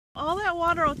all that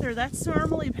water out there, that's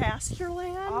normally pasture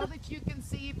land? All that you can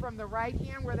see from the right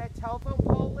hand where that telephone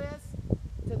pole is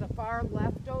to the far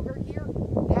left over here,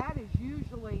 that is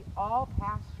usually all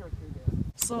pasture through there.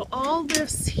 So all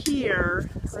this here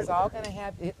is all going to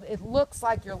have, it looks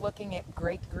like you're looking at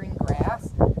great green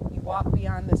grass. You walk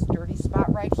beyond this dirty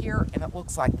spot right here and it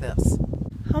looks like this.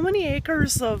 How many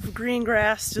acres of green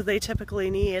grass do they typically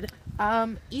need?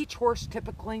 Each horse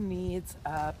typically needs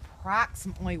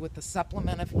approximately, with the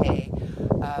supplement of hay,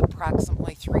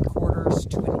 approximately 3/4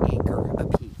 to an acre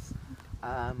apiece.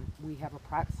 We have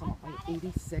approximately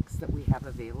 86 that we have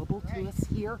available to us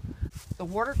here. The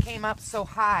water came up so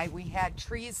high, we had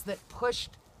trees that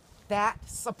pushed that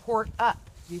support up.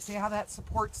 Do you see how that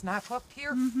support's not hooked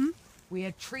here? Mm-hmm. We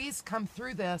had trees come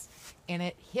through this and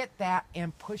it hit that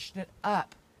and pushed it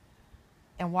up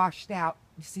and washed out.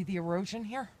 You see the erosion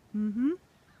here? Mm-hmm.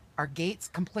 Our gate's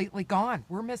completely gone.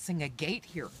 We're missing a gate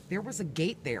here. There was a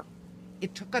gate there.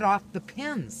 It took it off the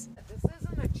pins. This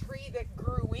isn't a tree that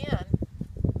grew in.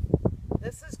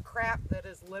 This is crap that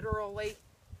is literally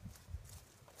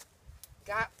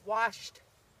got washed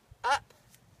up.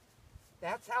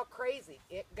 That's how crazy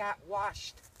it got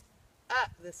washed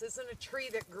up. This isn't a tree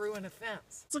that grew in a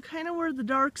fence. So kind of where the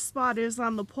dark spot is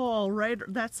on the pole, right?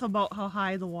 That's about how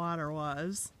high the water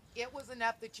was. It was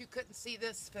enough that you couldn't see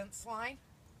this fence line.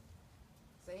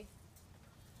 See?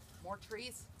 More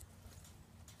trees.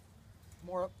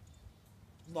 More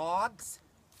logs.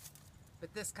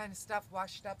 But this kind of stuff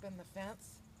washed up in the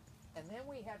fence. And then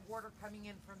we had water coming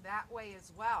in from that way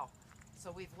as well.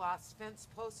 So we've lost fence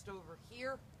posts over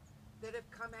here that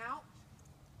have come out.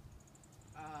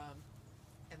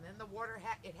 And then the water,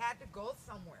 it had to go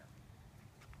somewhere.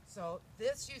 So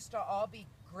this used to all be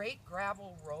great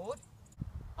gravel road.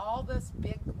 All this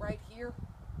big right here,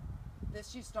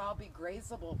 this used to all be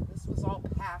grazable. This was all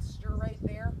pasture right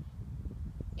there.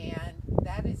 And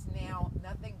that is now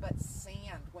nothing but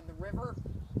sand. When the river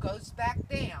goes back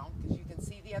down, because you can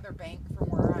see the other bank from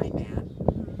where I'm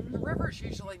at, the river's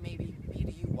usually maybe feet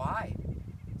of you wide.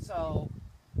 So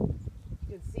you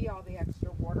can see all the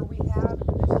extra water we have.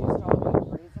 And this used to all be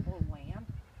grazable land.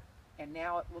 And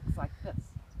now it looks like this.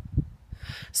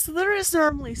 So there is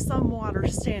normally some water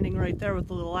standing right there with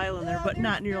the little island there, but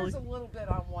not nearly. There's a little bit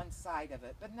on one side of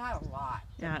it, but not a lot.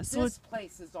 Yeah, so this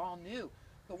place is all new.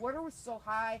 The water was so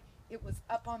high, it was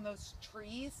up on those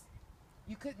trees.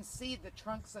 You couldn't see the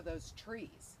trunks of those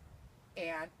trees.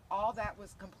 And all that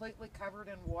was completely covered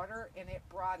in water, and it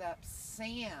brought up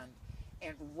sand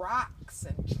and rocks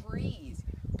and trees,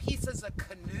 pieces of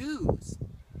canoes,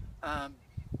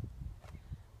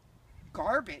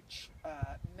 garbage,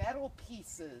 metal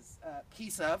pieces,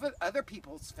 piece of other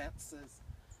people's fences,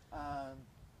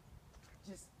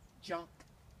 just junk.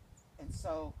 And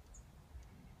so,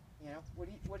 you know,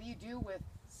 what do you do with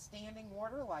standing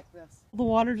water like this? The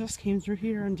water just came through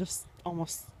here and just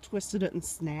almost twisted it and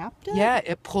snapped it? Yeah,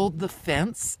 it pulled the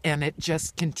fence and it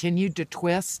just continued to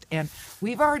twist. And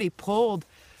we've already pulled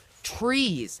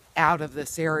trees out of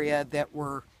this area that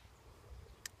were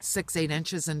 6-8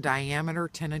 inches in diameter,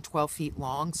 10 and 12 feet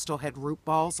long, still had root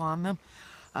balls on them.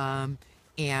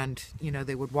 And, you know,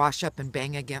 they would wash up and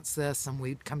bang against this and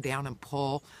we'd come down and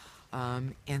pull.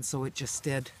 And so it just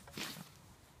did,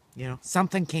 you know,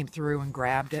 something came through and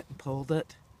grabbed it and pulled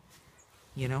it.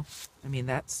 You know, I mean,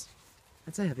 that's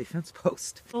a heavy fence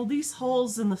post. Well, these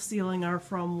holes in the ceiling are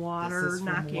from water This is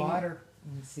from knocking. water.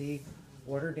 You can see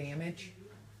water damage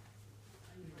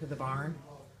to the barn.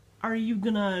 Are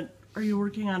you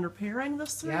working on repairing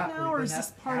this right now, or is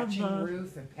this part of the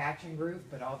roof and patching roof?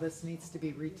 But all this needs to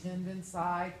be retinned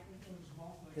inside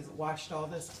because it washed all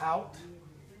this out.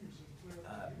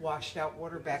 Washed out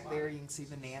water back there. You can see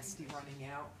the nasty running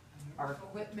out. Our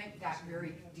equipment got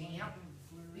very damp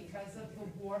because of the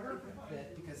water,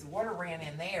 because the water ran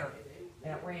in there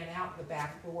and it ran out the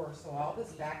back door. So all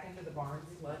this back into the barn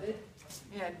flooded.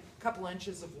 We had a couple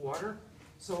inches of water,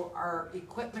 so our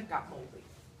equipment got moldy.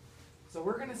 So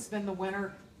we're going to spend the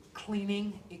winter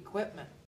cleaning equipment.